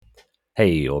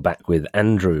Hey, you're back with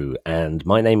Andrew, and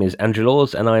my name is Andrew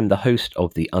Laws, and I'm the host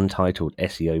of the Untitled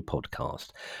SEO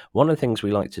podcast. One of the things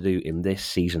we like to do in this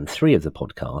season 3 of the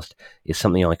podcast is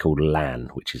something I call LAN,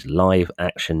 which is Live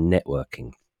Action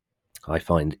Networking. I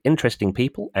find interesting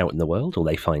people out in the world, or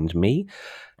they find me,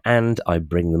 and I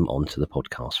bring them onto the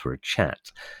podcast for a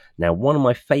chat. Now, one of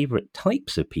my favourite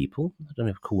types of people, I don't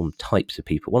know if I call them types of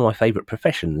people, one of my favourite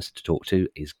professions to talk to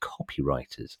is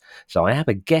copywriters. So I have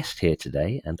a guest here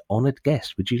today, an honoured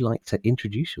guest. Would you like to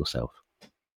introduce yourself?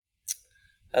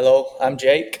 Hello, I'm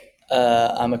Jake.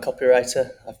 I'm a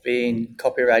copywriter. I've been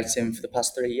copywriting for the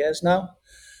past 3 years now,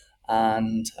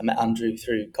 and I met Andrew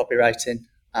through copywriting.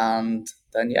 And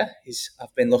then,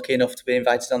 I've been lucky enough to be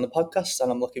invited on the podcast, and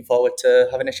I'm looking forward to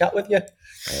having a chat with you.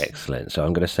 Excellent. So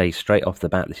I'm going to say straight off the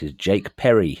bat, this is Jake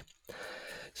Perry.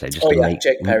 So Oh yeah,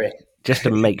 Jake Perry. just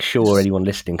to make sure anyone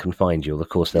listening can find you, of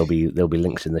course there'll be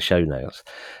links in the show notes.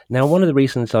 Now, one of the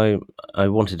reasons I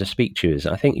wanted to speak to you is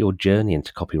I think your journey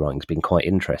into copywriting has been quite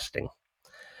interesting,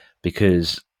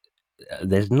 because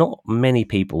there's not many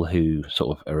people who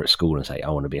sort of are at school and say, I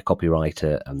want to be a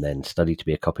copywriter, and then study to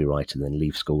be a copywriter, and then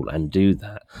leave school and do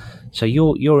that. So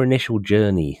your initial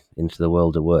journey into the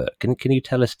world of work, can you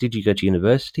tell us, did you go to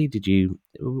university?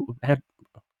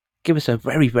 Give us a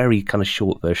very, very kind of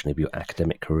short version of your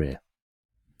academic career.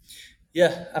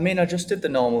 Yeah, I mean, I just did the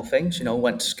normal things,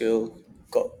 went to school,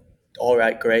 got all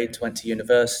right grades, went to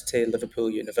university, Liverpool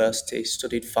University,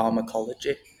 studied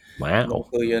pharmacology, Wow.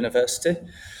 Liverpool University.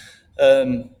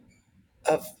 Um,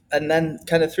 and then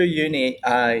kind of through uni,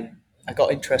 I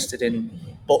got interested in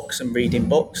books and reading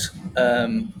books.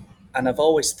 And I've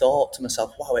always thought to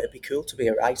myself, wow, it'd be cool to be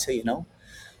a writer.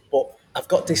 But I've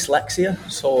got dyslexia,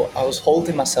 so I was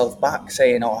holding myself back,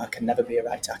 saying, "Oh, I can never be a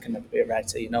writer. I can never be a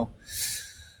writer."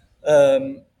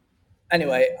 Um,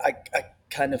 anyway, I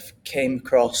kind of came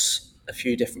across a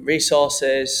few different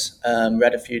resources,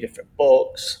 read a few different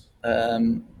books,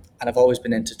 and I've always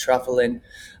been into traveling.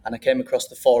 And I came across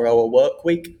the 4 Hour Work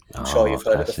Week. I'm sure Oh, you've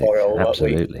heard of the classic. 4 Hour Work Week.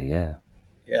 Absolutely, yeah.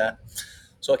 Yeah.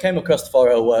 So I came across the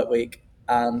 4 Hour Work Week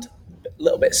and a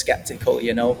little bit skeptical.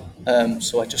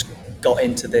 So I just got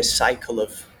into this cycle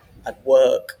of I'd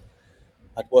work,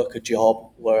 I'd work a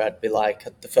job where I'd be like,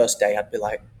 the first day I'd be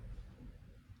like,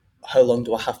 how long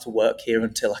do I have to work here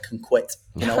until I can quit?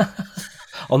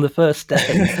 On the first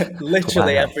day.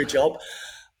 Literally Wow. every job.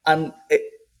 And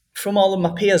from all of my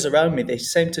peers around me, they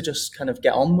seemed to just kind of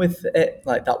get on with it.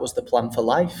 Like that was the plan for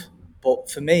life.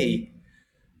 But for me,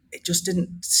 it just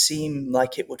didn't seem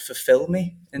like it would fulfill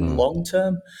me in the Mm. long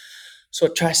term. So I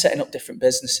tried setting up different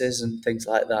businesses and things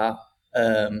like that.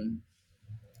 And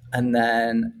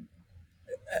then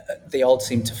they all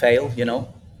seemed to fail.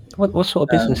 What sort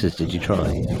of businesses did you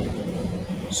try?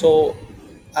 So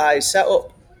I set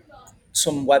up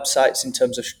some websites in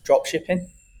terms of drop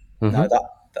shipping. Now Hmm. that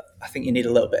I think you need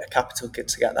a little bit of capital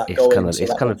to get that It's kind going. of So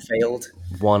it's that kind one of failed.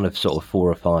 one of sort of 4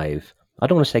 or 5. I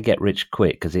don't want to say get rich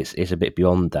quick, because it's a bit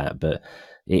beyond that, but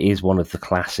it is one of the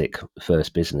classic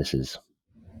first businesses.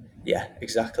 Yeah,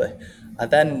 exactly. I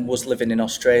then was living in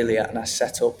Australia and I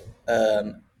set up.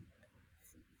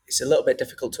 It's a little bit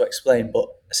difficult to explain, but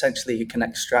essentially you can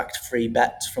extract free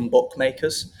bets from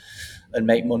bookmakers and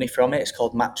make money from it. It's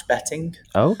called match betting.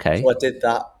 So Okay. I did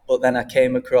that, but then I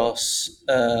came across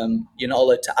you're not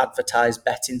allowed to advertise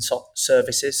betting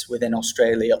services within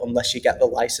Australia unless you get the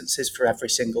licenses for every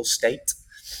single state.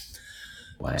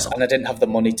 So, Wow. and I didn't have the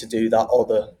money to do that or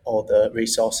the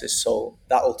resources, so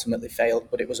that ultimately failed.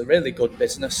 But it was a really good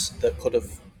business that could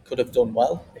have done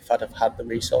well if I'd have had the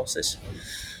resources.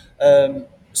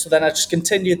 So then I just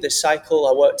continued this cycle.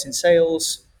 I worked in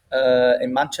sales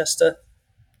in Manchester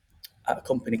at a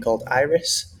company called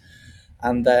Iris.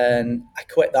 And then I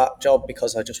quit that job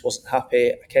because I just wasn't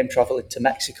happy. I came traveling to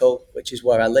Mexico, which is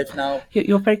where I live now.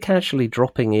 You're very casually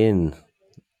dropping in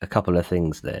a couple of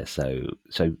things there. So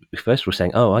first we're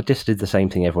saying, oh, I just did the same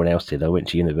thing everyone else did. I went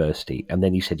to university, and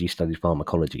then you said you studied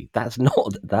pharmacology. That's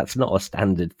not a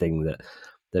standard thing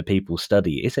that people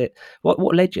study, is it?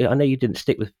 What led you? I know you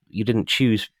didn't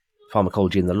choose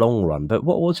pharmacology in the long run, but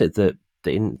what was it that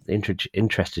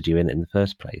interested you in it in the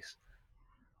first place?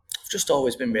 I've just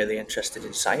always been really interested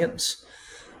in science.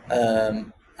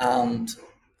 And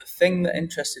the thing that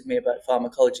interested me about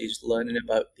pharmacology is learning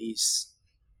about these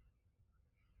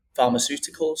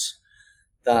pharmaceuticals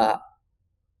that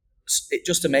it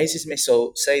just amazes me.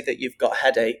 So, say that you've got a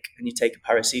headache and you take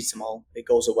a paracetamol, it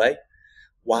goes away.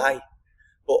 Why?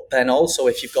 But then also,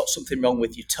 if you've got something wrong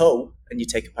with your toe and you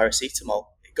take a paracetamol,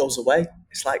 it goes away.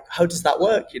 It's like, how does that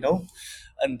work?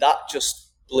 And that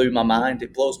just blew my mind.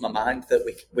 It blows my mind that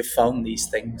we've found these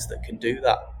things that can do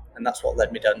that. and that's what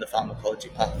led me down the pharmacology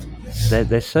path.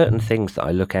 There's certain things that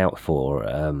I look out for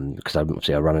because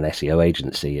obviously I run an SEO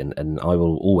agency, and I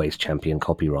will always champion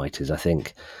copywriters. I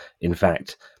think, in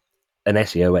fact, an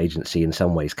SEO agency in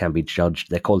some ways can be judged,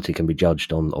 their quality can be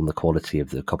judged on the quality of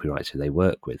the copywriters who they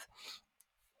work with.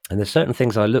 And there's certain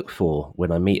things I look for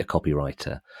when I meet a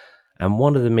copywriter, and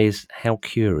one of them is how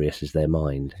curious is their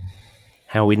mind,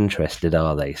 how interested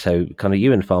are they? So, kind of,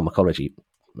 you in pharmacology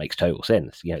makes total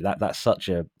sense. You know, that's such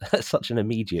a that's such an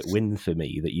immediate win for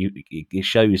me, that it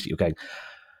shows that you're going,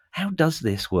 how does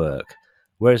this work?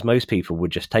 Whereas most people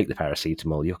would just take the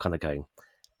paracetamol. You're kind of going,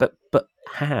 but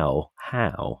how?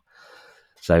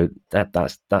 So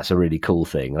that's a really cool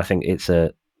thing. I think it's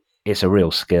a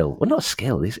real skill. Well, not a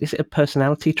skill. Is it a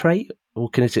personality trait, or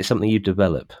is it something you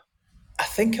develop? I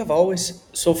think I've always,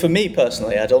 so for me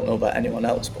personally, I don't know about anyone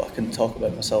else, but I can talk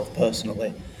about myself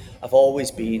personally. I've always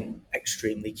been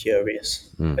extremely curious.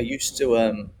 I Mm. used to,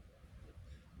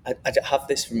 I have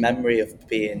this memory of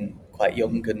being quite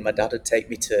young, and my dad would take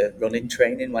me to running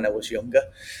training when I was younger.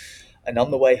 And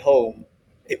on the way home,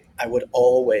 I would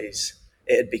always,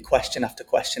 it'd be question after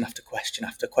question after question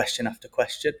after question after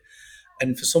question.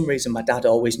 And for some reason, my dad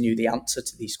always knew the answer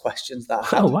to these questions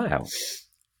that I Oh had. wow!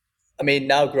 I mean,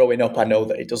 now growing up, I know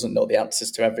that he doesn't know the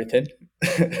answers to everything.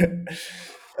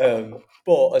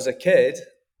 But as a kid,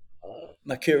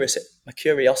 my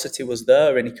curiosity was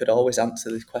there, and he could always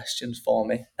answer these questions for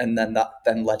me. And then that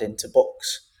then led into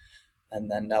books,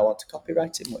 and then now on to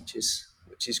copywriting, which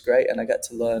is great, and I get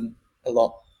to learn a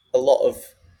lot of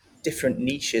different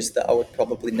niches that I would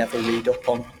probably never read up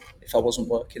on if I wasn't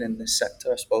working in this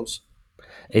sector, I suppose.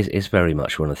 It's very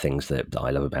much one of the things that I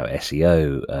love about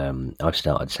SEO. I've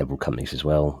started several companies as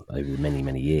well over the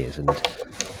many years, and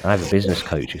I have a business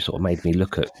coach who sort of made me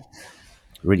look at,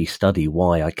 really study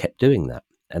why I kept doing that.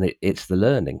 And it's the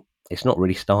learning. It's not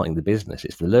really starting the business,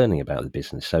 it's the learning about the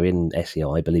business. So in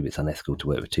SEO, I believe it's unethical to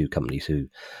work with two companies who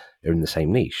are in the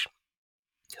same niche.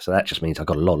 So that just means I've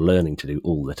got a lot of learning to do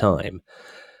all the time.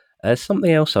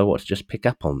 Something else I want to just pick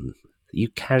up on, you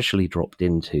casually dropped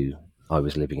into, I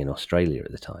was living in Australia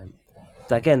at the time.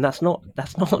 Again, that's not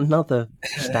another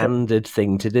standard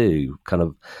thing to do, kind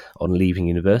of, on leaving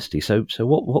university. So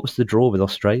what was the draw with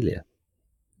Australia?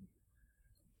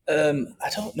 I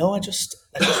don't know. I just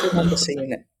remember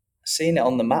seeing it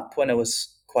on the map when I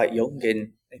was quite young.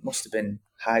 In it must have been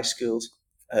high school,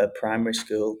 primary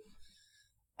school,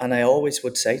 and I always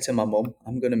would say to my mum,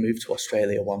 "I'm going to move to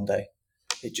Australia one day."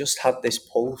 It just had this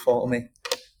pull for me.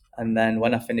 And then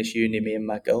when I finished uni, me and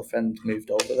my girlfriend moved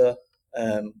over there.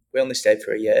 We only stayed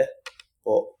for a year,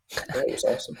 but yeah, it was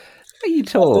awesome. The way you I've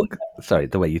done talk, sorry,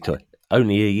 the way you talk,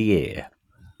 only a year.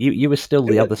 You were still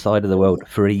the it. other side of the world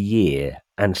for a year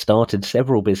and started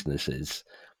several businesses.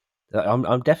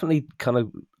 I'm definitely kind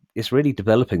of, it's really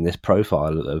developing this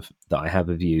profile of that I have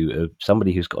of you, of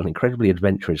somebody who's got an incredibly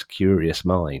adventurous, curious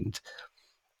mind.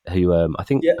 Who Yeah,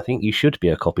 I think you should be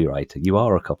a copywriter. You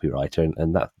are a copywriter,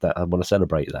 and that I want to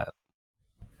celebrate that.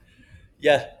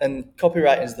 yeah. And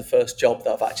copywriting is the first job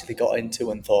that I've actually got into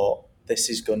and thought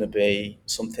this is going to be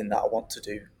something that I want to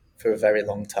do for a very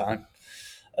long time.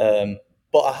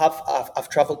 But I've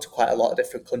travelled to quite a lot of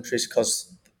different countries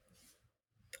because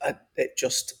it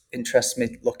just interests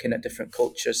me looking at different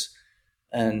cultures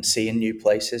and seeing new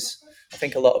places. I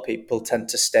think a lot of people tend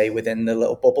to stay within the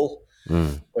little bubble,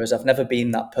 Mm. whereas I've never been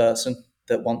that person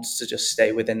that wants to just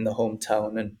stay within the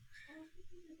hometown. And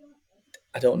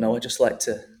I don't know, I just like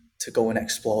to go and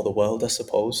explore the world, I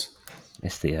suppose.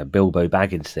 It's the Bilbo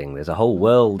Baggins thing. There's a whole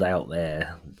world out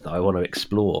there that I want to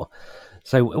explore.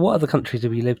 So, what other countries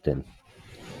have you lived in?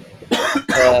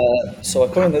 So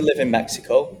I currently live in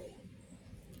Mexico.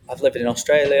 I've lived in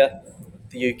Australia,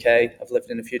 the UK. I've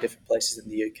lived in a few different places in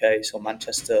the UK, so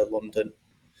Manchester, London,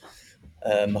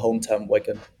 my hometown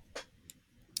Wigan,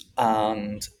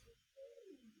 and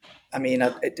I mean,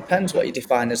 it depends what you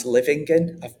define as living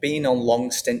in. I've been on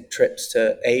long stint trips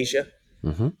to Asia,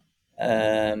 Hmm.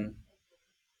 um,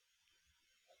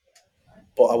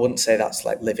 but I wouldn't say that's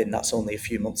like living. That's only a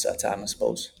few months at a time, I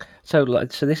suppose. So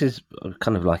this is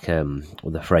kind of like, well,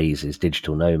 the phrase is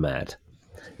digital nomad.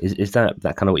 Is that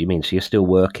kind of what you mean? So you're still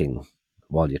working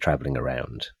while you're traveling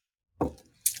around.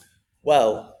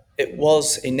 Well, it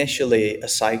was initially a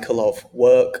cycle of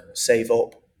work, save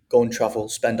up, go and travel,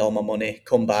 spend all my money,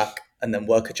 come back, and then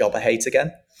work a job I hate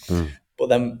again. Mm. But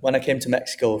then when I came to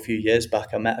Mexico a few years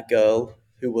back, I met a girl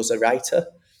who was a writer.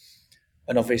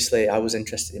 And obviously, I was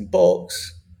interested in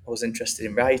books, I was interested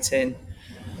in writing,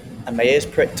 and my ears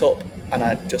pricked up. And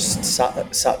I just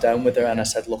sat down with her and I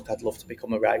said, "Look, I'd love to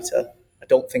become a writer. I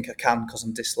don't think I can because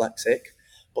I'm dyslexic,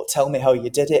 but tell me how you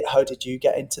did it. How did you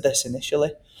get into this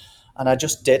initially? And I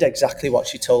just did exactly what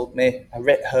she told me. I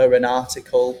wrote her an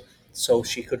article so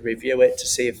she could review it to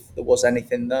see if there was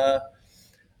anything there.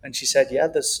 And she said, yeah,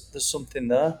 there's something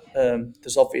there.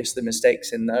 There's obviously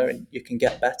mistakes in there and you can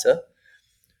get better,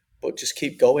 but just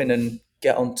keep going and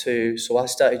get onto. So I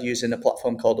started using a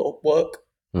platform called Upwork.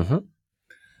 Hmm.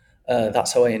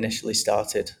 That's how I initially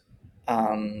started.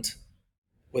 And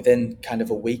within kind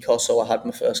of a week or so, I had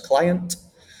my first client.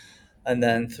 And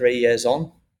then 3 years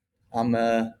on, I'm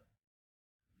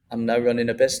I'm now running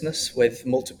a business with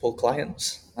multiple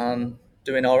clients and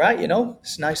doing all right.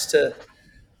 It's nice to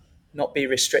not be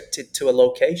restricted to a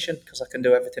location because I can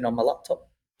do everything on my laptop.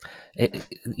 I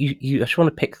just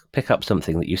want to pick up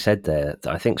something that you said there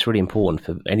that I think is really important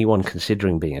for anyone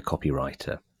considering being a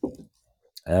copywriter.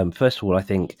 First of all, I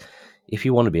think if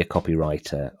you want to be a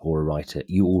copywriter or a writer,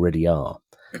 you already are.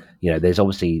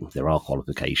 There are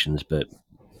qualifications, but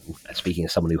speaking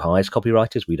as someone who hires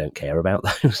copywriters, we don't care about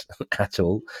those at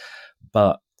all.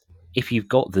 But if you've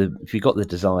got the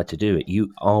desire to do it,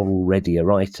 you are already a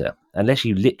writer, unless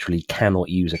you literally cannot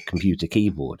use a computer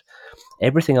keyboard.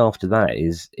 Everything after that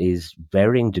is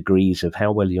varying degrees of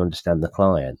how well you understand the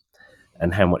client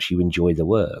and how much you enjoy the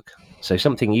work. So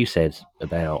something you said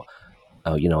about,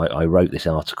 oh, I wrote this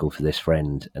article for this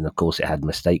friend, and of course it had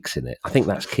mistakes in it. I think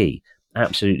that's key,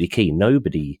 absolutely key.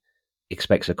 Nobody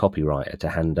expects a copywriter to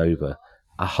hand over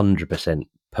 100%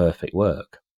 perfect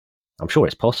work. I'm sure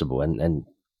it's possible, and I'm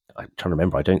trying to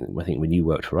remember. I think when you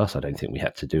worked for us, I don't think we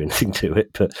had to do anything to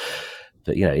it, but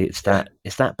Yeah. it's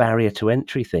that barrier to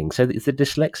entry thing. So it's the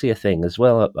dyslexia thing as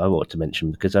well. I want to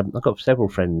mention because I've got several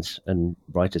friends and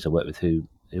writers I work with who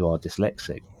are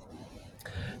dyslexic.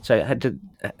 So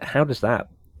how does that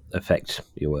affect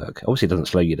your work? Obviously, it doesn't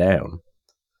slow you down.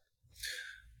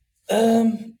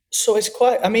 So it's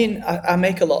quite. I mean, I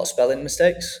make a lot of spelling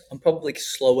mistakes. I'm probably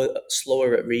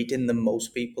slower at reading than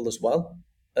most people as well.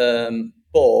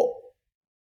 But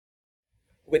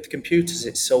with computers,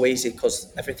 it's so easy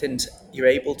because everything's you're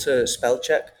able to spell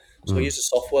check. So I Mm. use a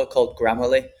software called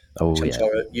Grammarly, which Oh I'm yeah.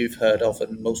 sure you've heard of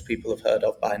and most people have heard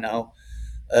of by now.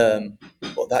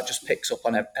 But that just picks up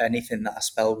on anything that I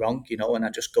spell wrong, and I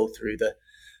just go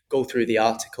through the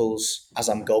articles as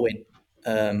I'm going,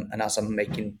 and as I'm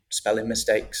making spelling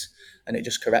mistakes, and it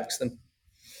just corrects them.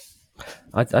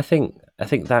 I think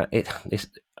that it's.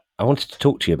 I wanted to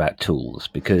talk to you about tools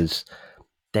because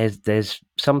there's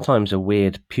sometimes a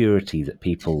weird purity that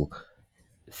people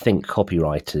think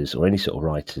copywriters or any sort of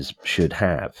writers should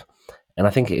have, and I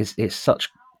think it's such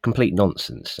complete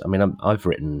nonsense. I mean, I've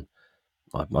written,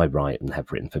 I write and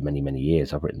have written for many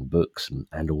years. I've written books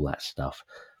and all that stuff,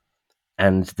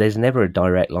 and there's never a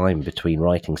direct line between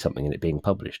writing something and it being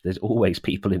published. There's always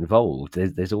people involved.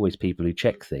 There's always people who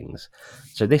check things.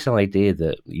 So this idea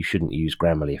that you shouldn't use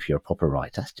Grammarly if you're a proper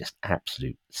writer, that's just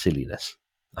absolute silliness.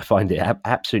 I find it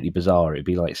absolutely bizarre. It'd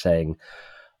be like saying,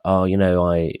 "Oh,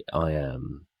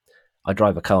 I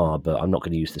drive a car, but I'm not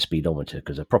going to use the speedometer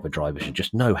because a proper driver should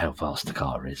just know how fast the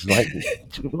car is." Like,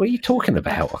 what are you talking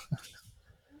about?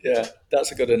 Yeah,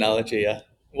 that's a good analogy. Yeah.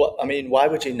 What I mean, why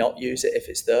would you not use it if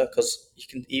it's there? Because you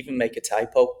can even make a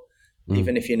typo, Mm.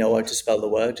 even if you know how to spell the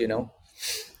word.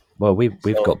 Well, we've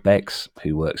So got Bex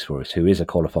who works for us, who is a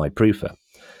qualified proofer,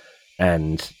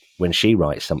 and when she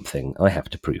writes something, I have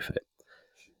to proof it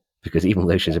because even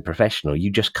though she's a professional,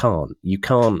 you just can't. You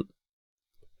can't.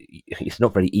 It's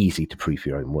not very easy to proof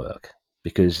your own work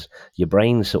because your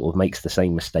brain sort of makes the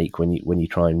same mistake when you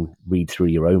try and read through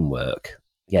your own work.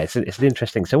 Yeah, it's an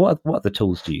interesting. So, what other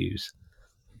tools do you use?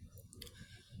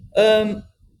 Um,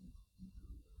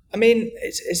 I mean,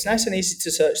 it's nice and easy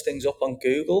to search things up on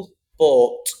Google,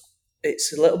 but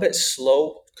it's a little bit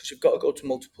slow because you've got to go to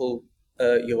multiple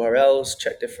URLs,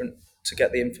 check different to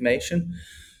get the information.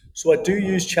 So I do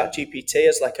use ChatGPT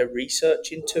as like a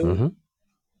researching tool.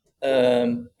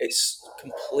 Hmm. It's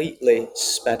completely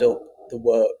sped up the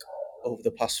work over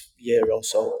the past year or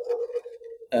so.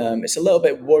 It's a little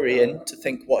bit worrying to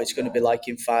think what it's going to be like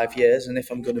in 5 years and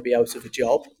if I'm going to be out of a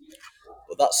job.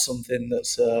 But that's something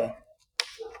that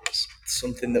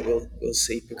we'll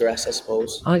see progress, I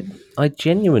suppose. I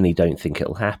genuinely don't think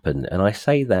it'll happen, and I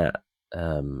say that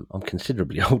I'm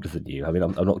considerably older than you. I mean,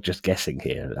 I'm not just guessing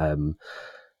here.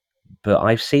 But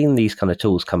I've seen these kind of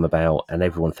tools come about, and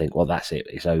everyone think, "Well, that's it;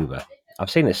 it's over."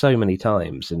 I've seen it so many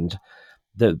times, and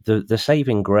the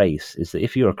saving grace is that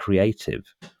if you're a creative,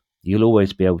 you'll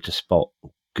always be able to spot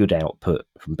good output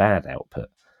from bad output.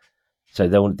 So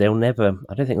they'll never.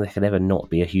 I don't think there can ever not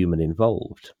be a human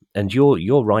involved. And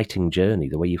your writing journey,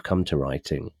 the way you've come to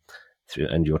writing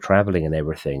and you're traveling and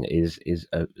everything is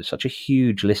such a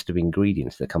huge list of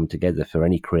ingredients that come together for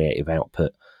any creative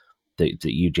output that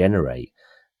you generate.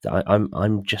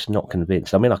 I'm just not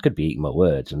convinced. I mean, I could be eating my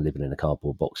words and living in a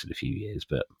cardboard box in a few years,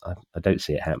 but I don't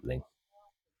see it happening.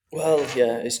 Well,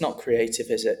 yeah, it's not creative,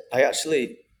 is it?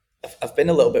 I've been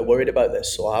a little bit worried about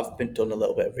this, so I've been done a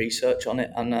little bit of research on it,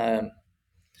 and I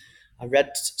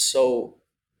read so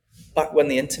back when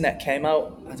the internet came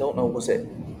out. I don't know, was it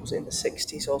in the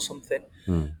 60s or something?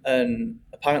 Mm. And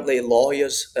apparently,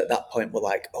 lawyers at that point were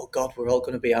like, "Oh God, we're all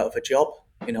going to be out of a job."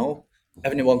 You know,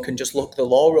 everyone can just look the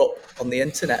law up on the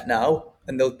internet now,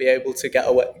 and they'll be able to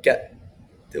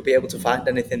they'll be able to find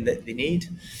anything that they need.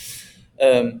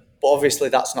 But obviously,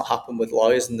 that's not happened with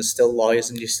lawyers, and there's still lawyers,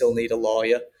 and you still need a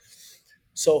lawyer.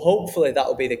 So hopefully,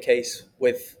 that'll be the case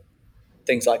with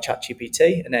things like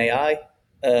ChatGPT and AI.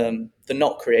 They're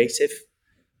not creative,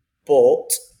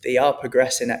 but they are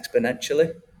progressing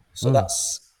exponentially. So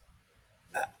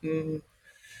Mm.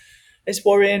 it's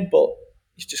worrying, but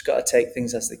you've just got to take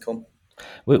things as they come.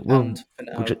 We'll, we'll, And for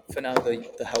we'll now, just,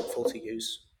 they're helpful to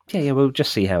use. yeah, we'll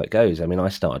just see how it goes. I mean, I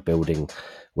started building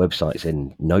websites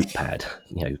in Notepad.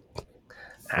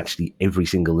 Actually, every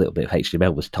single little bit of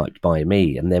HTML was typed by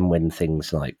me. And then when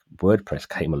things like WordPress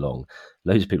came along,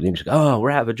 loads of people just go, "Oh,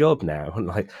 we're out of a job now." And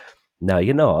like, no,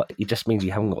 you're not. It just means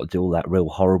you haven't got to do all that real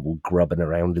horrible grubbing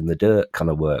around in the dirt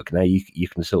kind of work. Now you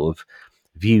can sort of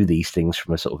view these things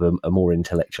from a sort of a more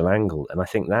intellectual angle. And I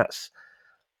think that's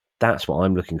what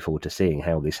I'm looking forward to seeing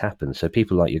how this happens. So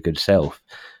people like your good self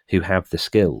who have the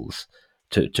skills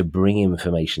to bring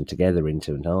information together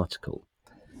into an article,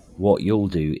 what you'll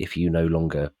do if you no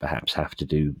longer perhaps have to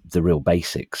do the real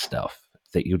basic stuff,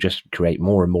 that you'll just create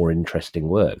more and more interesting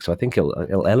work. So I think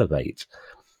it'll elevate,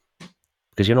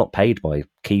 because you're not paid by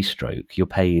keystroke. You're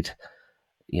paid,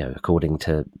 according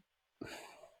to,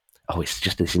 it's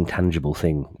just this intangible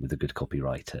thing with a good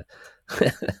copywriter. Yeah,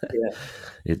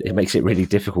 It yeah, makes it really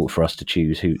difficult for us to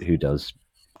choose who does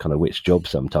kind of which job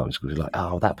sometimes, because we're like,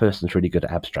 oh, that person's really good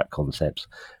at abstract concepts,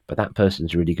 but that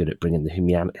person's really good at bringing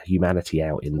the humanity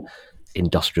out in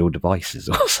industrial devices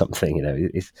or something.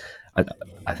 I,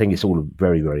 I think it's all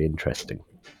very, very interesting.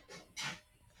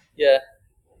 yeah,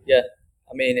 yeah.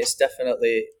 I mean, it's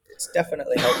definitely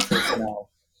helpful for now.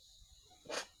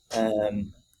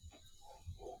 Um,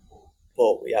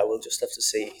 but yeah, we'll just have to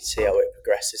see how it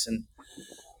progresses. And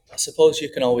I suppose you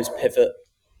can always pivot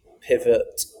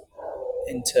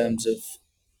in terms of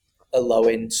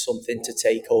allowing something to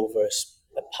take over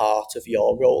a part of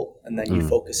your role, and then you Mm.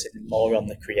 focus in more on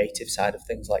the creative side of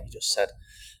things, like you just said,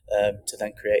 to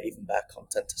then create even better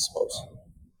content, I suppose.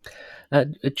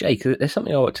 Jake, there's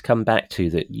something I want to come back to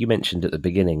that you mentioned at the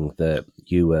beginning, that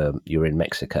you were in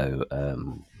Mexico.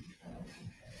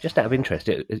 Just out of interest,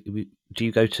 do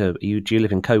you do you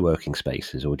live in co-working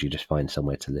spaces, or do you just find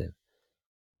somewhere to live?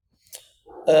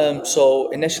 So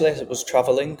initially, I was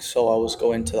traveling, so I was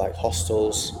going to like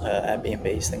hostels,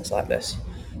 Airbnbs, things like this.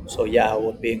 So yeah, I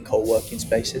would be in co-working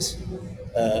spaces,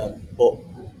 but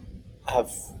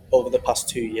I've over the past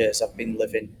 2 years, I've been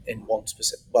living in one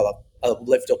specific. Well, I've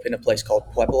lived up in a place called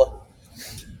Puebla,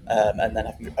 and then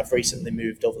I've recently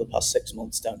moved over the past 6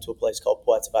 months down to a place called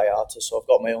Puerto Vallarta. So I've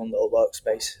got my own little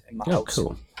workspace in my Oh, house.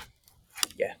 cool.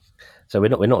 Yeah, So we're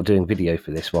not doing video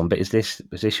for this one, but is this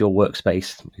your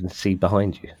workspace? You can see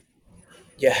behind you.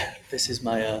 yeah. This is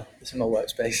my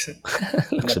workspace It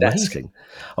and my looks desk. amazing.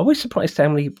 I'm always surprised how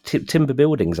many timber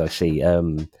buildings I see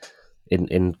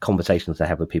in conversations I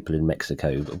have with people in Mexico.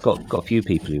 I've got a few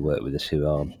people who work with us who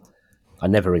are. I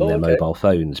never ring Oh, their okay. mobile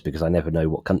phones because I never know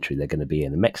what country they're going to be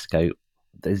in. In Mexico,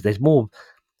 there's more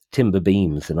timber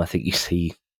beams than I think you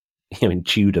see in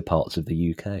Tudor parts of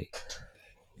the UK.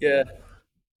 Yeah,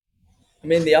 I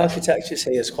mean the architecture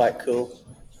here is quite cool.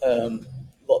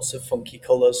 Lots of funky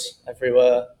colours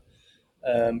everywhere.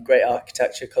 Great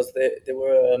architecture because they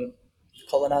were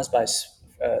colonized by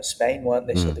Spain, weren't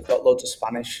they? So Mm. they've got loads of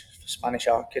Spanish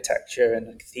architecture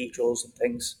and cathedrals and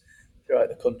things throughout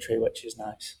the country, which is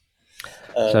nice.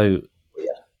 Um, So but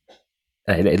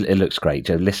yeah, it looks great.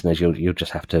 So listeners, you'll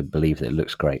just have to believe that it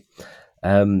looks great.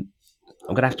 Um,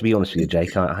 I'm going to have to be honest with you,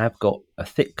 Jake. I have got a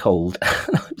thick cold.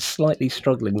 I'm slightly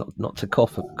struggling not to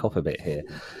cough a bit here.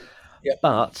 yeah,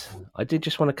 But I did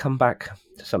just want to come back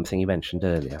to something you mentioned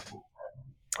earlier.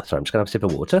 Sorry, I'm just going to have a sip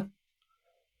of water.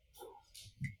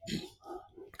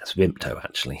 That's Vimto,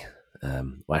 actually.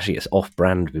 Well, actually, it's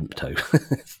off-brand Vimto.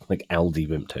 It's like Aldi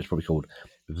Vimto. It's probably called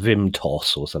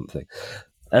Vimtos or something.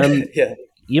 Um, yeah.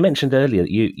 you mentioned earlier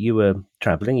that you were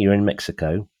traveling. You were in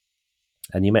Mexico,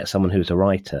 and you met someone who's a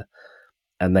writer,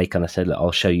 and they kind of said, "Look,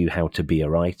 I'll show you how to be a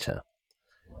writer."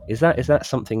 Is that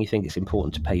something you think it's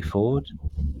important to pay forward?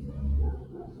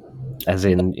 As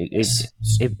in,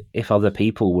 if other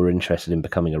people were interested in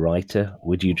becoming a writer,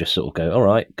 would you just sort of go, "All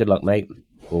right, good luck, mate"?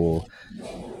 Or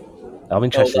I'm No,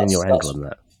 interested in your angle on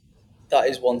that. that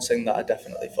is one thing that I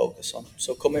definitely focus on.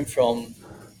 So coming from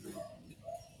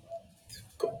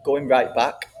going right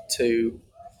back to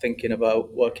thinking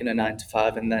about working a 9 to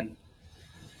 5 and then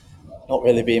not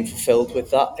really being fulfilled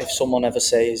with that. If someone ever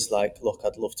says like, "Look,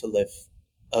 I'd love to live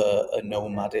a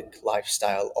nomadic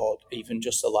lifestyle, or even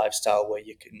just a lifestyle where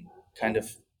you can kind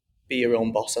of be your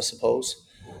own boss," I suppose,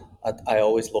 I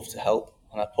always love to help,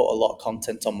 and I put a lot of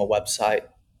content on my website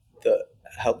that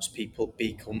helps people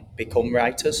become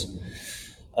writers.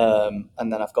 And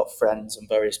then I've got friends and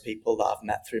various people that I've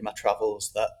met through my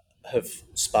travels that have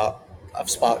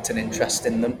sparked an interest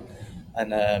in them,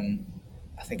 and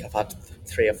I think I've had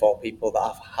 3 or 4 people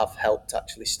that have helped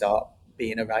actually start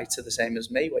being a writer the same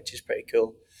as me, which is pretty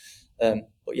cool.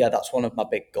 But yeah, that's one of my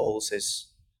big goals. Is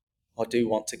I do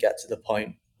want to get to the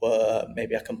point where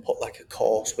maybe I can put like a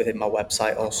course within my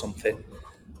website or something,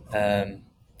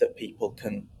 that people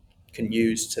can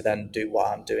use to then do what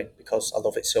I'm doing, because I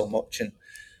love it so much, and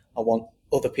I want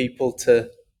other people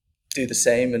to do the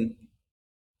same and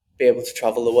be able to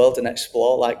travel the world and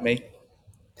explore like me.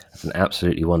 It's an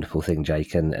absolutely wonderful thing,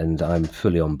 Jake, and I'm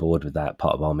fully on board with that.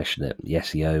 Part of our mission at the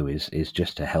SEO is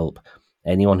just to help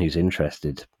anyone who's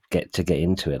interested get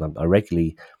into it. I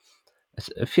regularly,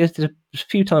 a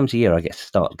few times a year, I get to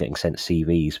start getting sent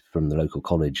CVs from the local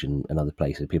college and other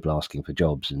places, people asking for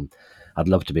jobs, and I'd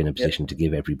love to be in a Yeah. position to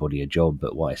give everybody a job.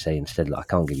 But what I say instead, like, I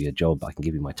can't give you a job, but I can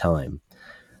give you my time,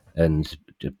 and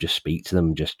just speak to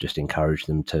them, just encourage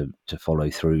them to follow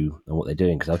through on what they're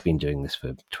doing, because I've been doing this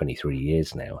for 23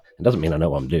 years now. It doesn't mean I know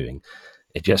what I'm doing.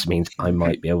 It just means I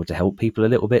might be able to help people a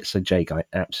little bit. So, Jake, I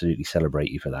absolutely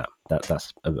celebrate you for that.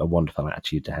 That's a wonderful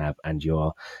attitude to have, and you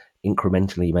are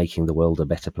incrementally making the world a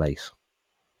better place.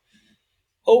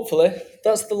 Hopefully,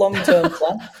 that's the long term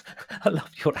plan. I love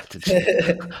your attitude.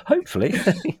 Hopefully,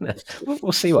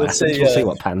 we'll see what We'll happens. see. We'll see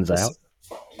what pans We'll, out. s-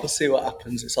 we'll see what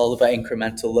happens. It's all about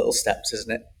incremental little steps,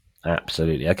 isn't it?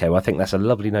 Absolutely. Okay, well, I think that's a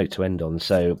lovely note to end on.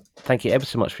 So thank you ever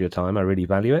so much for your time. I really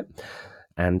value it.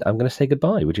 And I'm going to say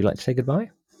goodbye. Would you like to say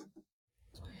goodbye?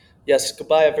 Yes,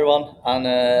 goodbye everyone.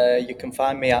 And you can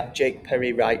find me at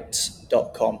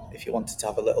jakeperrywrites.com if you wanted to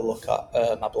have a little look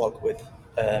at my blog with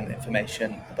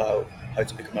information about how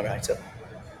to become a writer.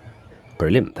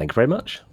 Brilliant. Thank you very much.